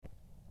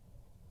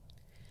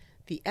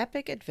The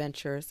Epic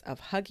Adventures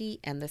of Huggy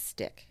and the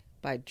Stick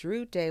by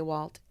Drew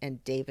Daywalt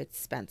and David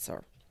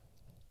Spencer.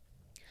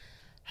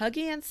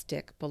 Huggy and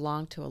Stick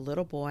belonged to a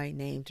little boy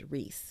named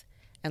Reese,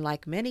 and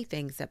like many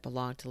things that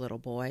belong to little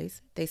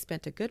boys, they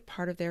spent a good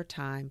part of their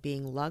time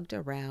being lugged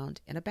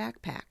around in a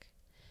backpack.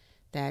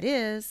 That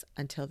is,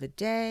 until the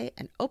day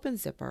an open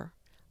zipper,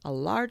 a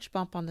large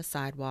bump on the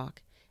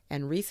sidewalk,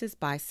 and Reese's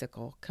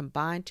bicycle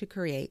combined to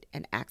create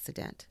an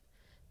accident.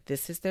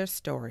 This is their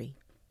story.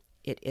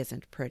 It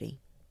isn't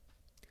pretty.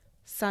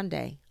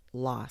 Sunday,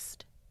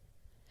 lost.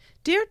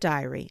 Dear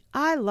Diary,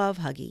 I love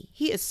Huggy.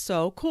 He is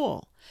so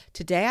cool.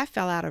 Today I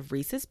fell out of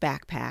Reese's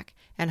backpack,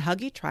 and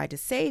Huggy tried to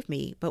save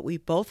me, but we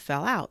both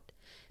fell out.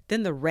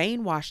 Then the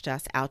rain washed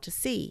us out to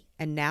sea,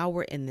 and now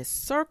we're in this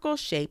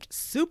circle-shaped,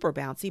 super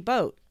bouncy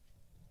boat.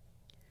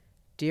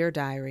 Dear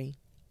Diary,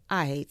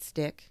 I hate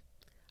Stick.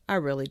 I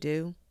really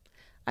do.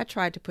 I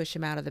tried to push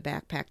him out of the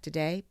backpack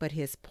today, but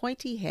his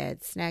pointy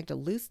head snagged a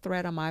loose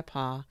thread on my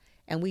paw,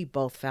 and we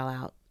both fell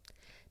out.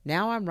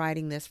 Now I'm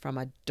writing this from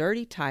a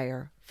dirty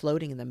tire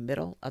floating in the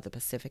middle of the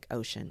Pacific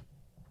Ocean.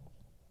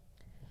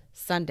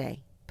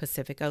 Sunday,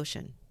 Pacific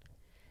Ocean.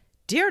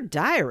 Dear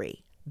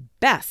Diary,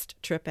 best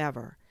trip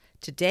ever.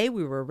 Today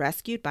we were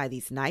rescued by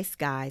these nice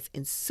guys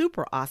in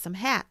super awesome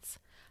hats.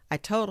 I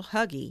told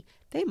Huggy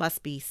they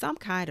must be some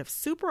kind of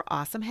super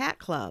awesome hat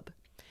club.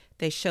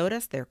 They showed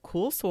us their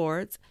cool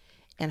swords,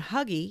 and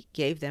Huggy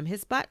gave them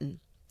his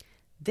button.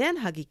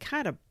 Then Huggy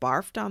kind of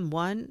barfed on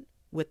one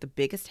with the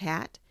biggest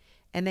hat,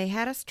 and they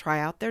had us try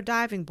out their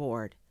diving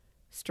board.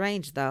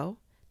 Strange, though,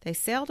 they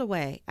sailed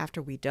away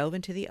after we dove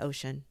into the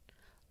ocean.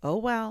 Oh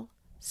well,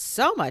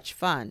 so much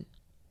fun.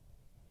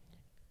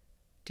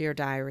 Dear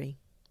Diary,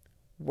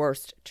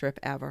 worst trip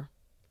ever.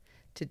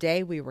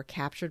 Today we were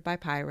captured by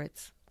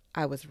pirates.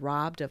 I was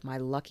robbed of my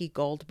lucky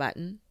gold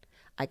button.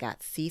 I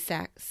got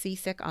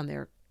seasick on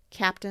their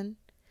captain.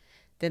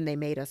 Then they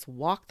made us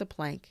walk the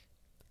plank.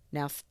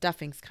 Now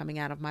stuffing's coming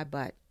out of my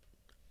butt.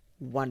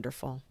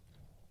 Wonderful.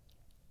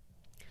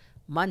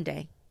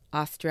 Monday,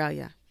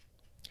 Australia.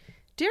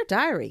 Dear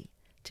Diary,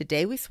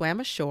 today we swam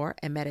ashore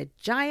and met a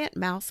giant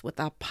mouse with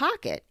a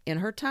pocket in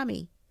her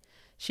tummy.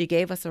 She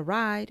gave us a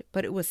ride,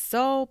 but it was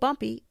so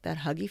bumpy that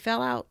Huggy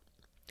fell out.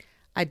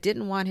 I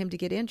didn't want him to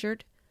get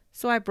injured,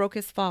 so I broke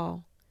his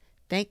fall.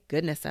 Thank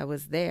goodness I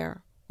was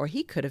there, or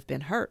he could have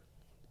been hurt.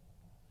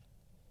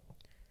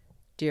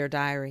 Dear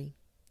Diary,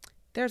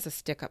 there's a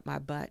stick up my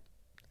butt.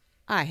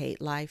 I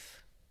hate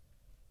life.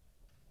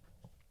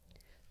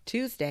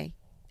 Tuesday,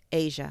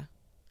 Asia.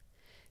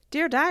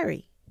 Dear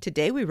Diary,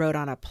 today we rode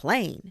on a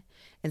plane.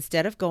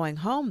 Instead of going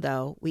home,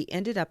 though, we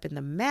ended up in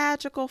the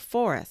magical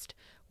forest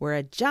where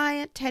a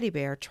giant teddy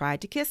bear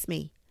tried to kiss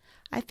me.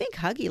 I think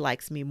Huggy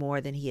likes me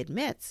more than he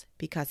admits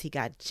because he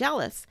got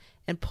jealous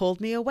and pulled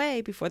me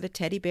away before the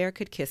teddy bear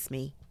could kiss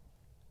me.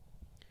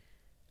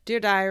 Dear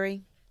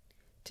Diary,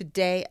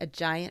 today a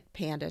giant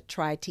panda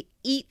tried to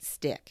eat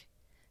Stick.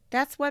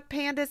 That's what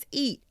pandas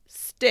eat,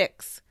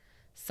 sticks.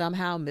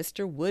 Somehow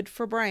Mr. Wood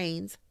for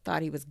Brains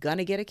thought he was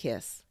gonna get a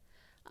kiss.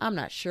 I'm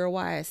not sure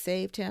why I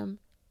saved him,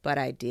 but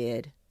I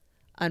did.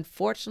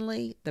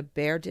 Unfortunately, the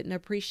bear didn't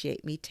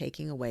appreciate me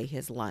taking away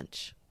his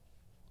lunch.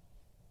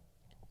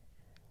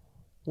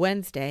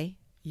 Wednesday,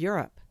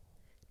 Europe.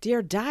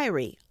 Dear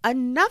Diary,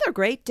 another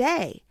great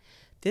day.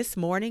 This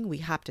morning we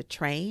hopped a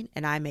train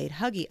and I made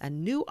Huggy a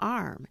new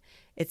arm.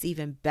 It's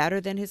even better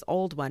than his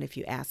old one if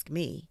you ask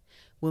me.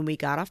 When we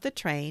got off the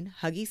train,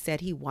 Huggy said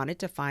he wanted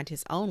to find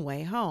his own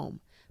way home,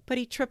 but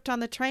he tripped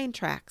on the train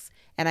tracks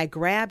and I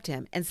grabbed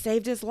him and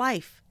saved his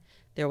life.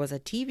 There was a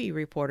TV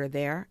reporter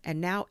there,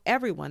 and now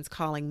everyone's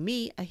calling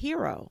me a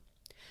hero.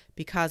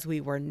 Because we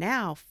were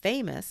now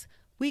famous,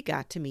 we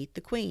got to meet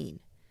the Queen.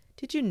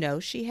 Did you know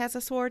she has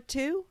a sword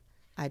too?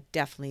 I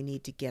definitely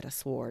need to get a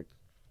sword.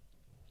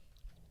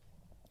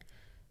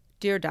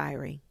 Dear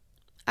Diary,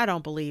 I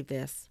don't believe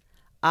this.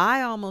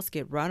 I almost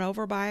get run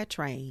over by a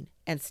train,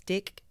 and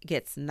Stick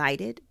gets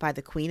knighted by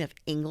the Queen of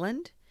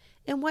England?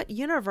 In what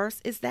universe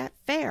is that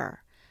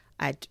fair?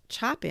 I'd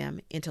chop him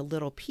into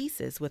little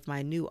pieces with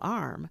my new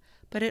arm,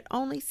 but it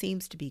only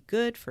seems to be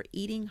good for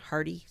eating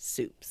hearty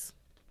soups.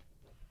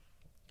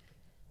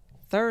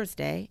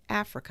 Thursday,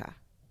 Africa.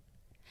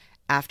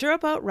 After a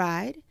boat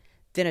ride,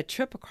 then a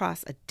trip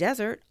across a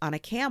desert on a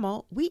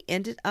camel, we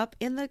ended up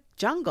in the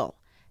jungle.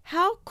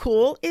 How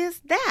cool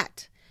is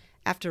that?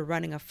 After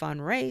running a fun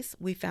race,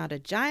 we found a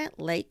giant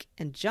lake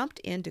and jumped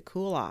in to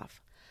cool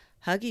off.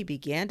 Huggy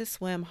began to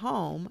swim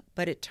home,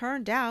 but it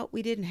turned out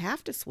we didn't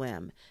have to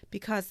swim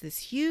because this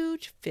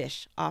huge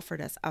fish offered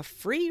us a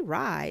free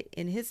ride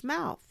in his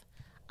mouth.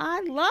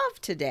 I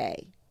love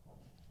today.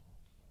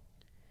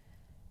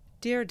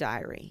 Dear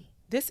Diary,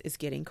 this is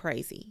getting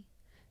crazy.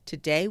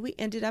 Today we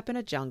ended up in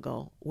a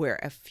jungle where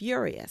a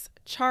furious,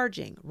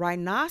 charging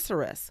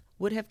rhinoceros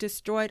would have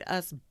destroyed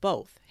us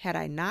both had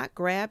I not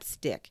grabbed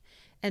Stick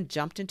and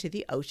jumped into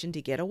the ocean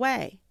to get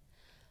away.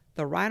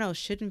 The rhino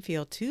shouldn't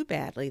feel too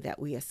badly that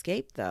we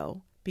escaped,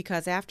 though,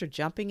 because after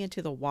jumping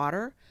into the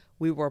water,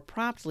 we were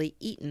promptly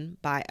eaten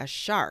by a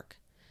shark.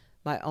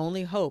 My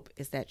only hope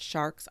is that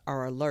sharks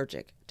are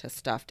allergic to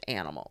stuffed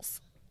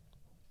animals.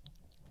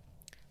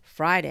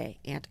 Friday,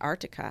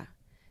 Antarctica.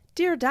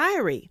 Dear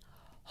Diary,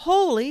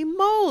 holy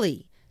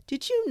moly!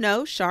 Did you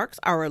know sharks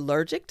are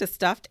allergic to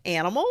stuffed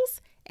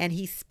animals? And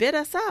he spit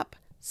us up.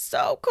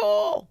 So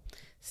cool!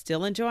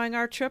 Still enjoying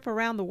our trip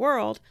around the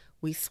world,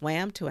 we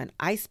swam to an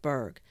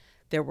iceberg.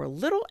 There were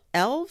little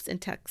elves in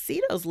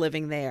tuxedos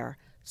living there.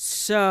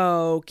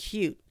 So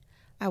cute.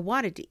 I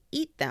wanted to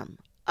eat them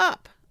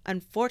up.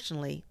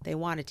 Unfortunately, they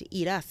wanted to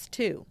eat us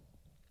too.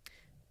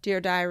 Dear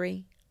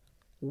Diary,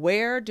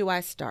 where do I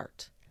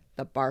start?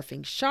 The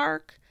barfing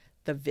shark,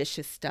 the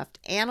vicious stuffed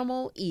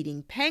animal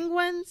eating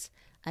penguins.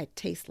 I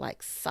taste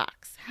like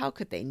socks. How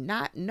could they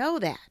not know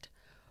that?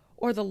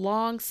 Or the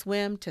long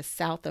swim to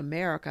South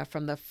America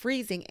from the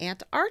freezing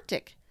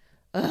Antarctic.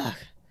 Ugh,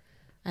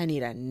 I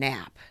need a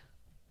nap.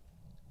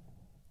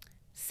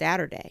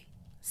 Saturday,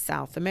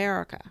 South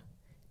America.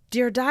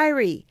 Dear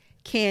Diary,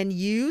 can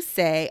you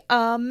say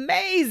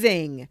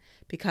amazing?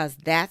 Because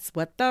that's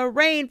what the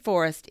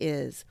rainforest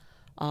is.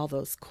 All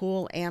those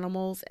cool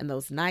animals and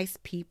those nice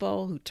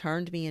people who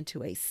turned me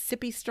into a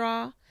sippy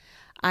straw.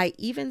 I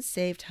even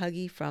saved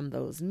Huggy from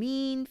those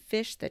mean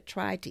fish that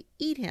tried to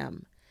eat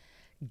him.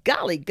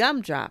 Golly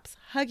gumdrops,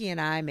 Huggy and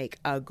I make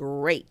a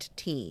great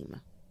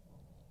team.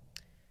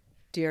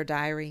 Dear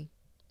Diary,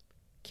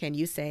 can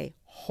you say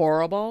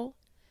horrible?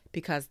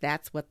 Because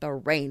that's what the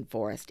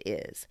rainforest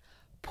is.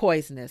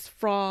 Poisonous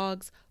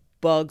frogs,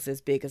 bugs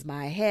as big as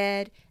my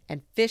head,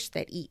 and fish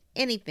that eat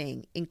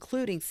anything,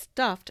 including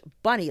stuffed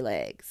bunny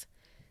legs.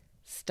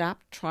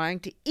 Stop trying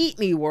to eat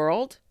me,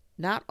 world.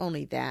 Not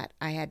only that,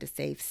 I had to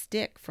save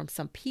Stick from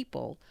some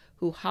people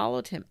who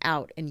hollowed him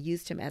out and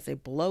used him as a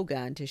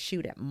blowgun to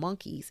shoot at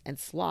monkeys and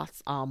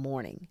sloths all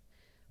morning.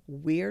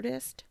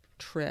 Weirdest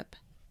trip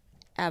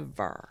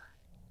ever.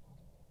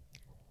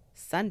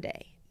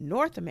 Sunday,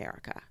 North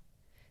America.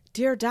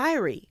 Dear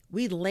Diary,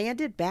 we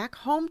landed back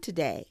home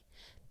today.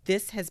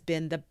 This has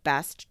been the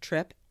best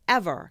trip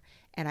ever,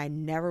 and I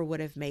never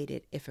would have made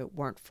it if it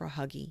weren't for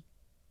Huggy,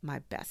 my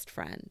best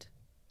friend.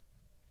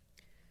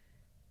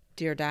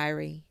 Dear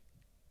Diary,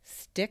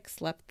 Stick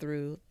slept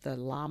through the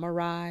llama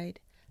ride,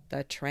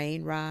 the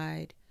train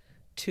ride,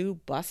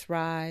 2 bus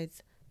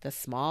rides, the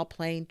small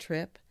plane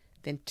trip,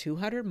 then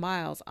 200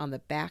 miles on the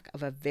back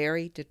of a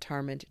very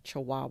determined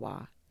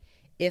Chihuahua.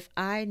 If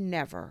I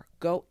never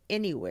go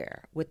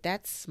anywhere with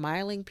that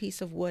smiling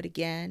piece of wood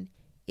again,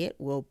 it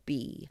will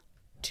be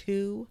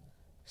too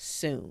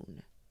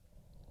soon.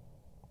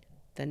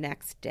 The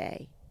next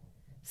day.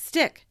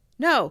 Stick,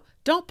 no,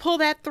 don't pull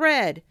that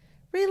thread.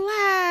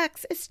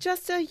 Relax, it's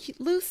just a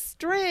loose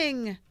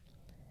string.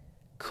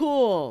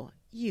 Cool,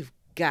 you've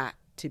got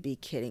to be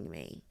kidding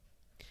me.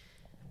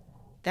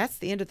 That's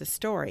the end of the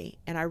story,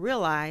 and I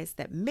realized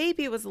that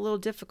maybe it was a little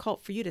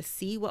difficult for you to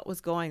see what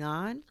was going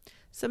on.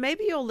 So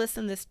maybe you'll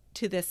listen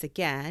to this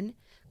again,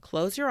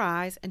 close your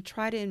eyes, and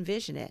try to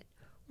envision it.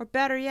 Or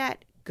better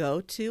yet,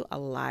 go to a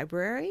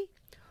library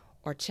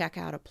or check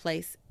out a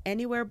place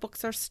anywhere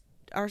books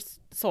are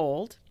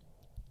sold.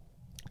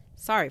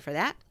 Sorry for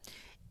that.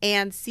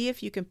 And see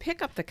if you can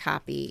pick up the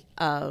copy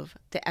of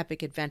The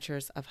Epic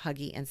Adventures of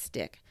Huggy and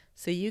Stick,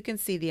 so you can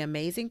see the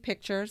amazing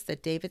pictures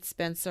that David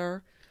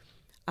Spencer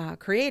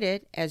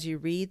created as you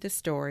read the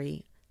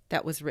story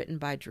that was written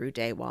by Drew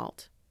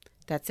Daywalt.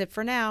 That's it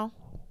for now.